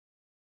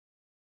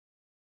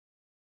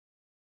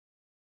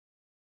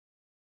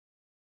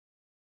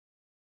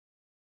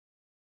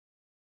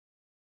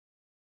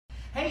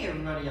Hey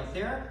everybody out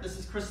there, this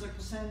is Kris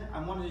Nicholson. I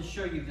wanted to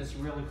show you this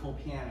really cool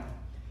piano.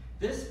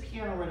 This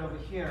piano right over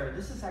here,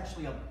 this is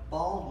actually a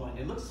Baldwin.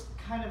 It looks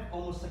kind of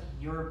almost like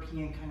a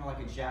European, kind of like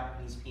a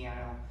Japanese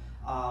piano.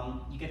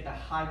 You get the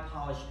high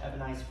polished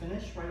ebonized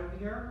finish right over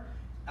here,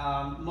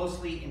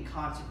 mostly in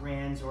concert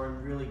grands or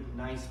in really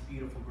nice,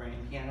 beautiful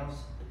grand pianos.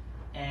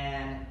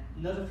 And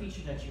another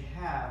feature that you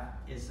have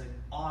is an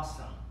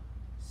awesome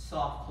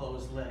soft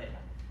close lid,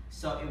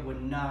 so it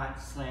would not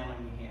slam on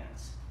your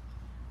hands.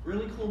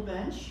 Really cool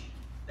bench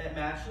that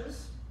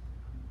matches,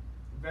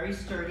 very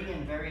sturdy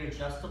and very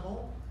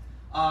adjustable.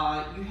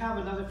 You have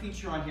another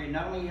feature on here.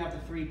 Not only you have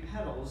the 3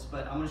 pedals,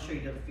 but I'm going to show you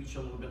the other feature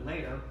a little bit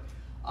later.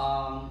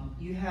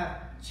 You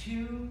have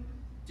 2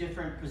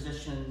 different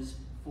positions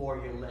for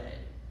your lid.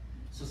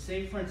 So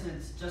say for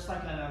instance, just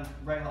like on a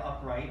regular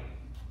upright,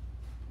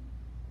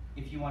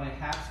 if you want a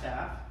half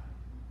staff,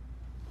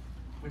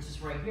 which is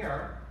right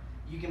here,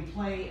 you can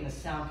play and the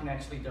sound can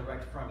actually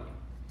direct from you.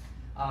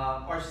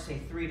 Or I should say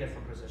 3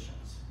 different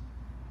positions.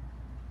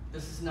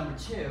 This is number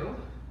 2.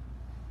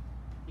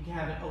 You can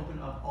have it open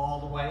up all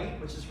the way,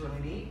 which is really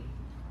neat.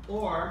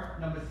 Or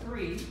number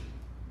 3,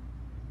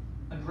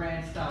 a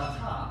grand style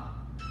top,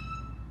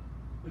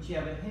 which you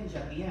have a hinge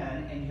at the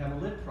end and you have a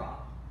lid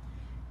prop.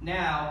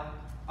 Now,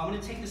 I'm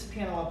going to take this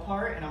piano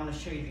apart and I'm going to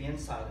show you the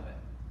inside of it.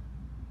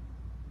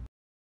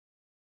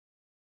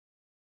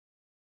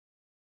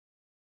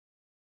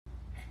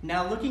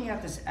 Now, looking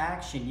at this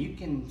action, you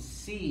can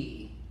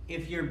see,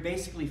 if you're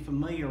basically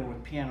familiar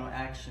with piano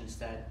actions,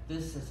 that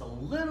this is a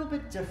little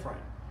bit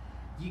different.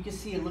 You can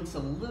see it looks a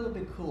little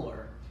bit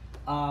cooler.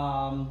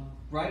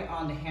 Right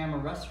on the hammer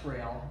rest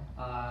rail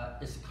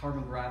is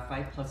carbon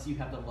graphite, plus you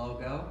have the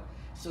logo.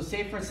 So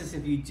say for instance,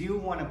 if you do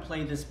want to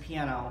play this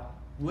piano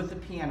with the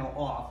piano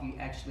off, you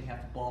actually have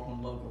the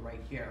Baldwin logo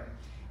right here.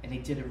 And they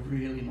did it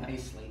really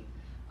nicely.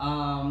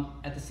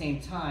 At the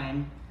same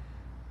time,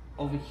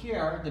 over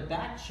here, the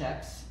back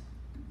checks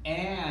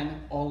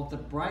and all of the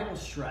bridle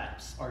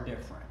straps are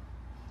different.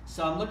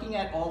 So I'm looking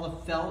at all the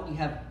felt. You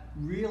have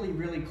really,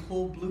 really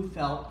cool blue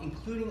felt,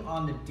 including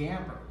on the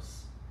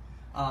dampers.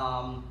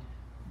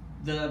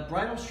 The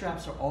bridle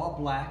straps are all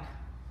black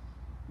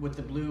with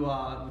the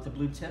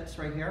blue tips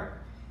right here,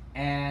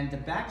 and the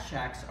back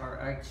checks are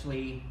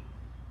actually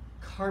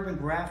carbon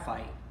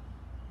graphite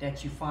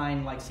that you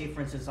find, like say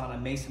for instance, on a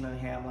Mason &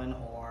 Hamlin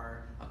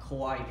or a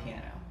Kawai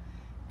piano.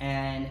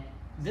 And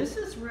this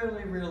is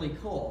really, really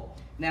cool.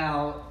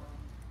 Now,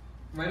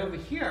 right over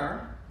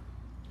here,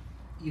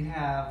 you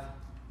have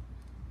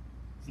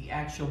the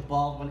actual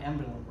Baldwin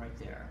emblem right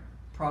there,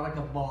 product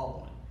of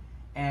Baldwin.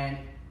 And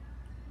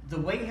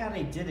the way how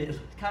they did it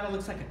kind of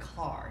looks like a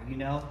car, you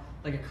know,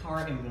 like a car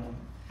emblem.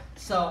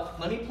 So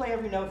let me play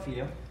every note for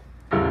you.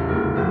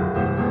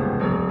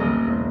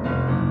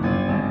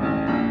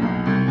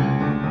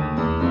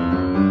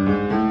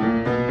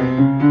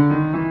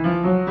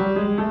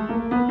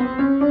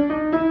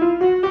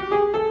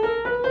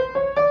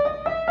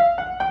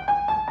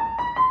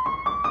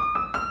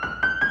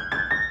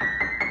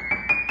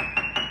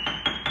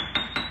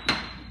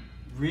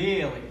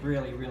 Really,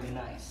 really, really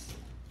nice.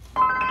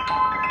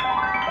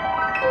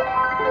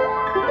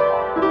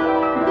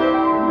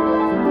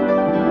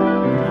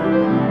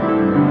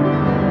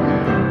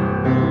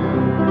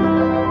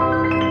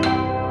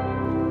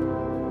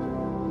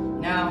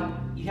 Now,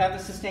 you have the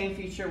sustain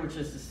feature, which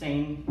is the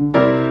same.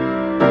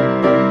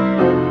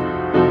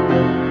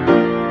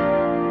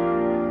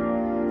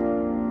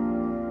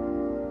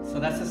 So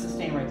that's the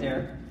sustain right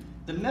there.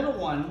 The middle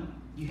one,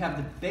 you have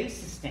the bass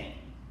sustain.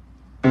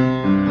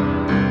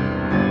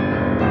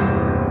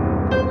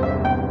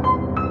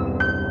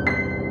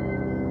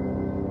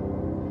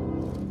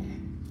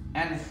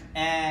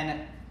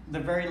 And the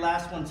very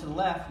last one to the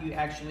left, you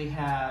actually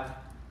have,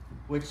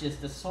 which is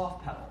the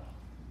soft pedal.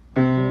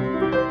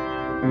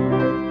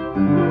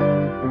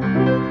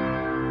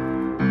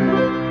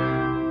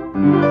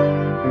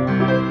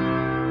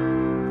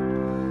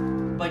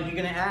 But you're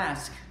going to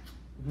ask,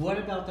 what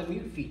about the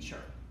mute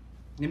feature?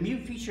 The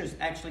mute feature is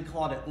actually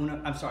called the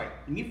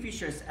mute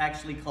feature is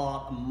actually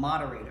called a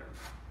moderator.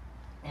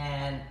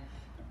 And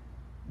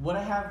what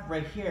I have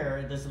right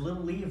here, there's a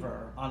little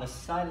lever on the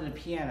side of the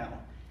piano,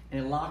 and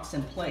it locks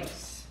in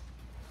place.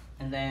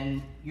 And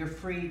then you're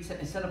free to,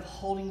 instead of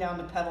holding down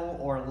the pedal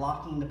or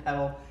locking the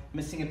pedal,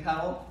 missing a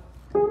pedal,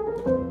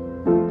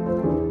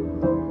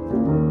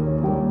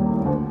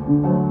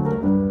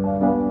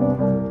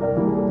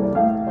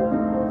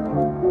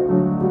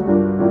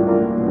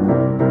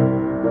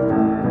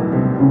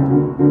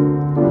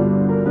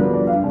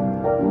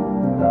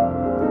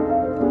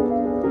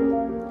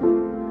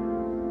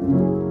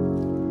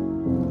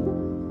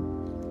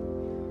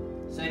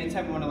 so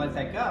anytime you want to let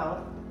that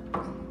go,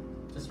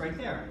 just right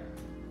there.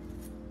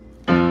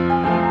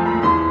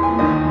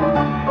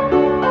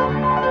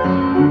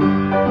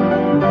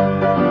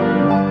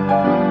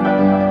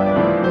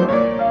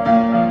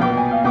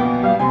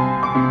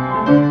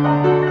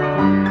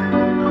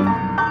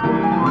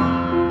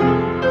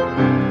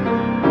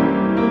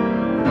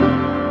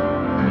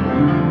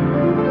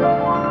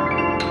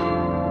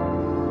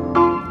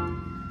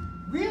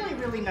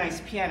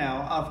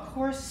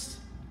 course,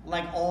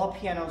 like all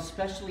pianos,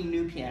 especially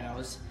new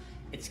pianos,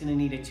 it's gonna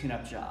need a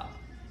tune-up job.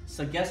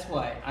 So guess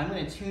what? I'm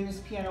gonna tune this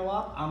piano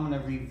up, I'm gonna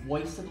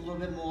revoice it a little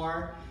bit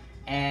more,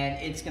 and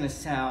it's gonna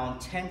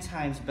sound 10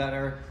 times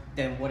better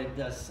than what it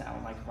does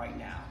sound like right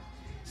now.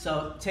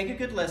 So take a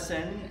good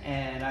listen,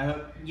 and I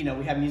hope, we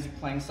have music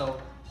playing, so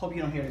hope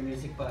you don't hear the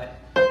music, but.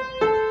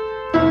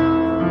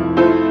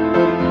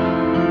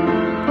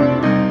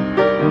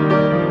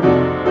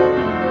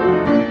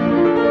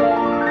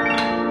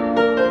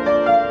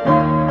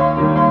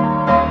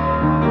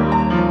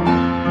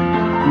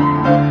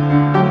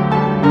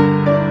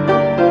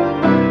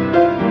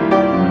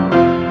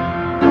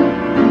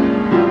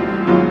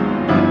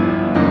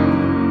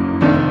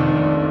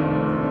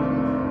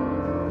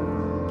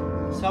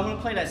 So I'm going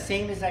to play that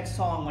same exact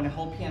song when the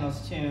whole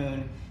piano's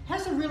tuned.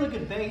 Has a really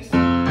good bass,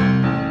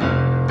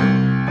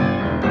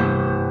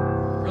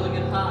 really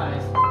good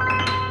highs,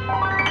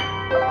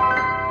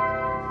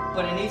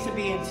 but it needs to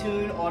be in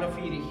tune in order for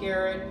you to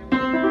hear it.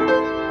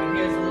 Right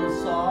here's a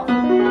little soft.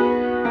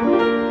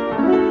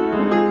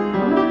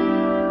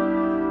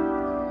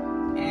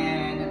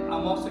 And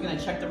I'm also going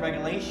to check the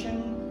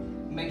regulation,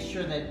 make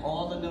sure that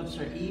all the notes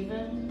are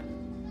even,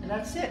 and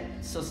that's it.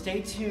 So stay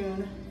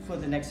tuned for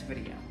the next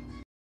video.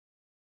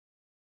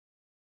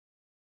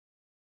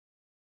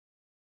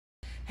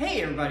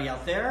 Hey everybody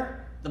out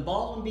there, the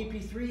Baldwin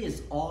BP3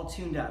 is all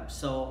tuned up,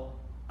 so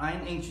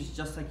I'm anxious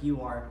just like you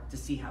are to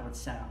see how it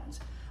sounds.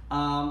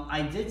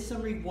 I did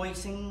some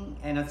revoicing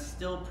and it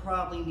still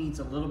probably needs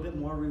a little bit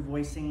more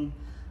revoicing,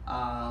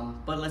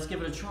 but let's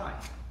give it a try.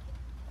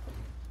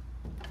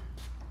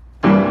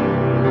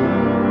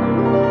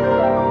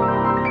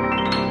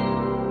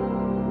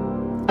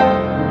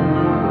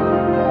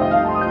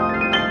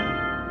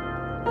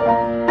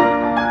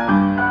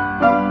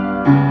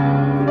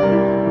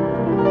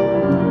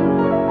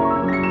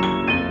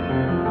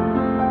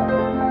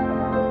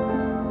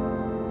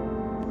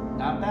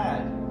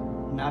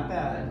 Not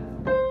bad.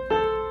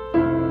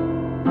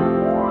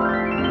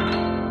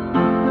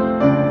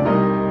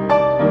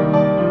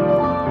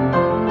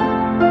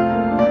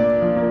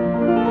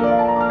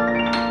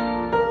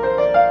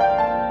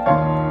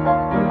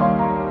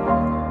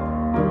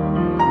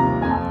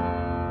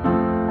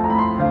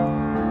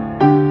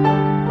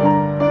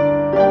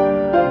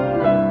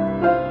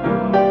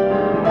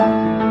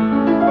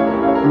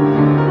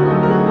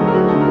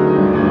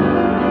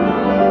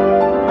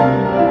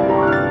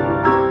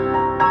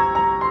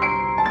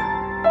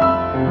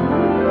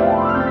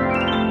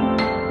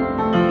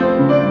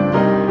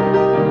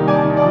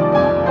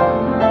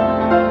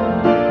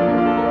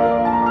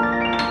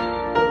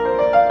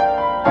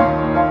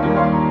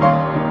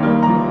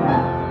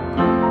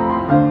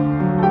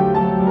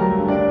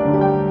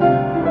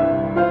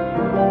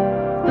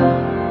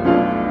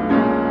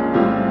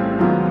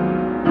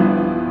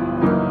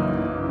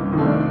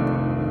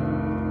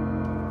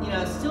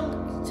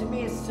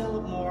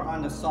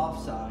 On the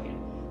soft side,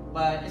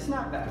 but it's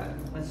not bad.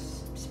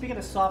 Speaking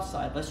of soft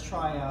side, let's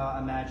try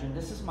Imagine.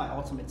 This is my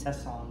ultimate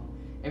test song.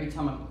 Every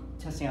time I'm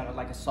testing out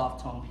like a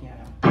soft tone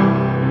piano.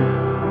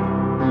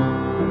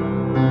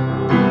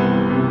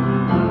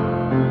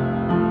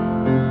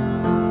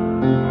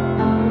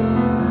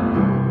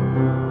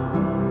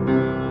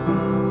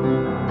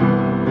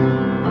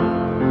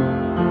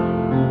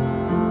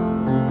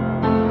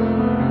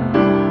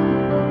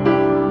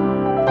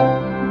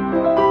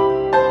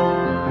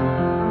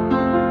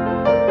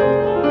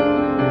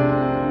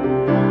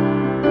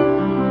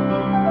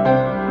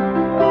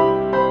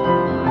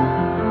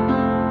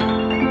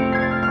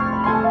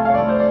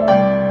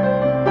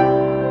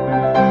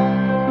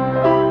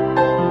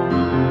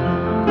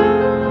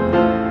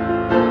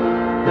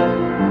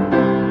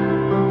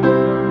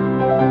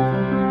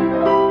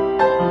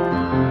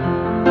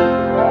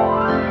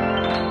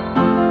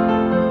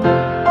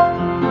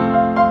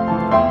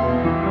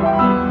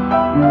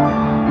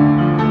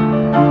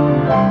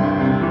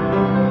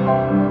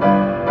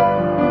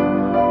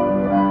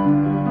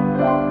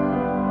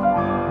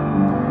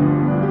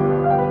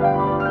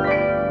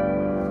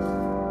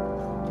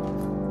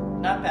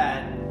 Not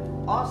bad.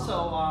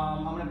 Also,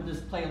 I'm gonna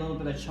just play a little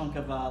bit of chunk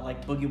of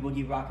like boogie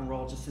woogie rock and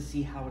roll just to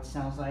see how it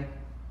sounds like.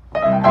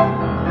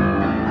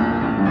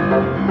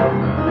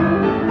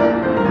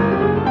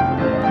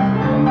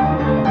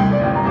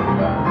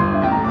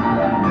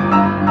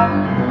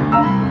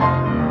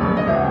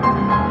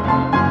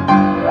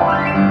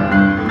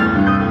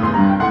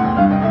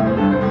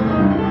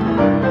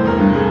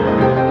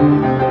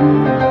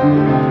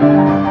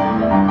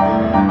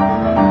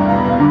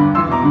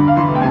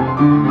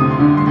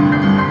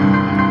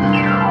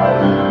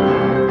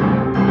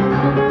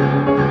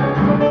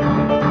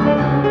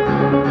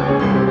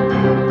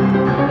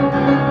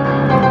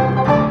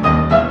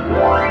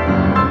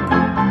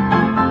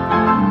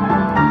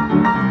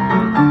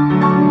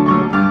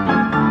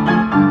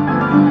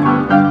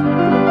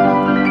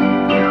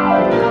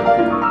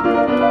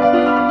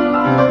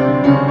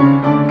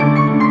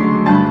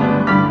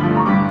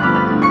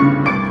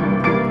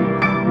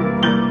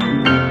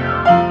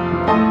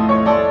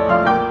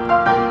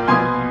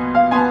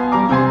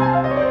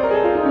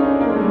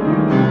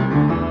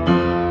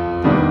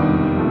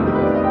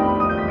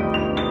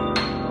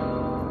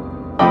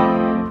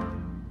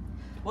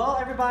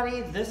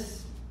 everybody,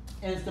 this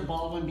is the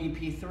Baldwin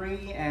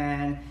BP3,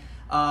 and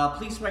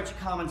please write your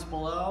comments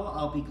below.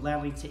 I'll be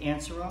gladly to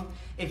answer them.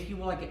 If you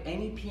would like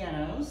any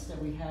pianos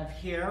that we have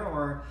here,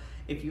 or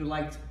if you'd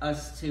like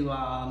us to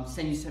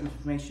send you some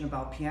information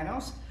about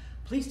pianos,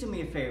 please do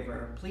me a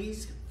favor.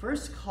 Please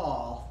first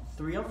call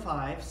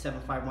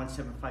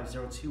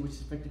 305-751-7502, which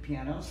is Victor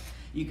Pianos.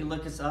 You can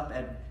look us up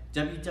at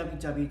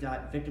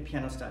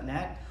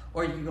www.victorpianos.net,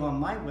 or you can go on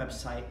my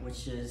website,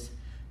 which is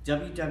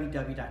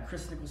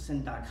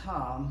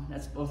www.krisnicholson.com.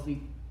 That's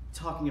mostly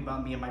talking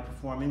about me and my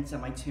performance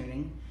and my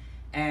tuning.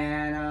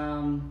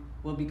 And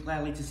we'll be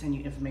gladly to send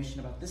you information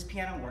about this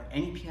piano or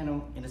any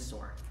piano in the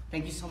store.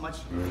 Thank you so much.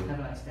 Have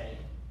a nice day.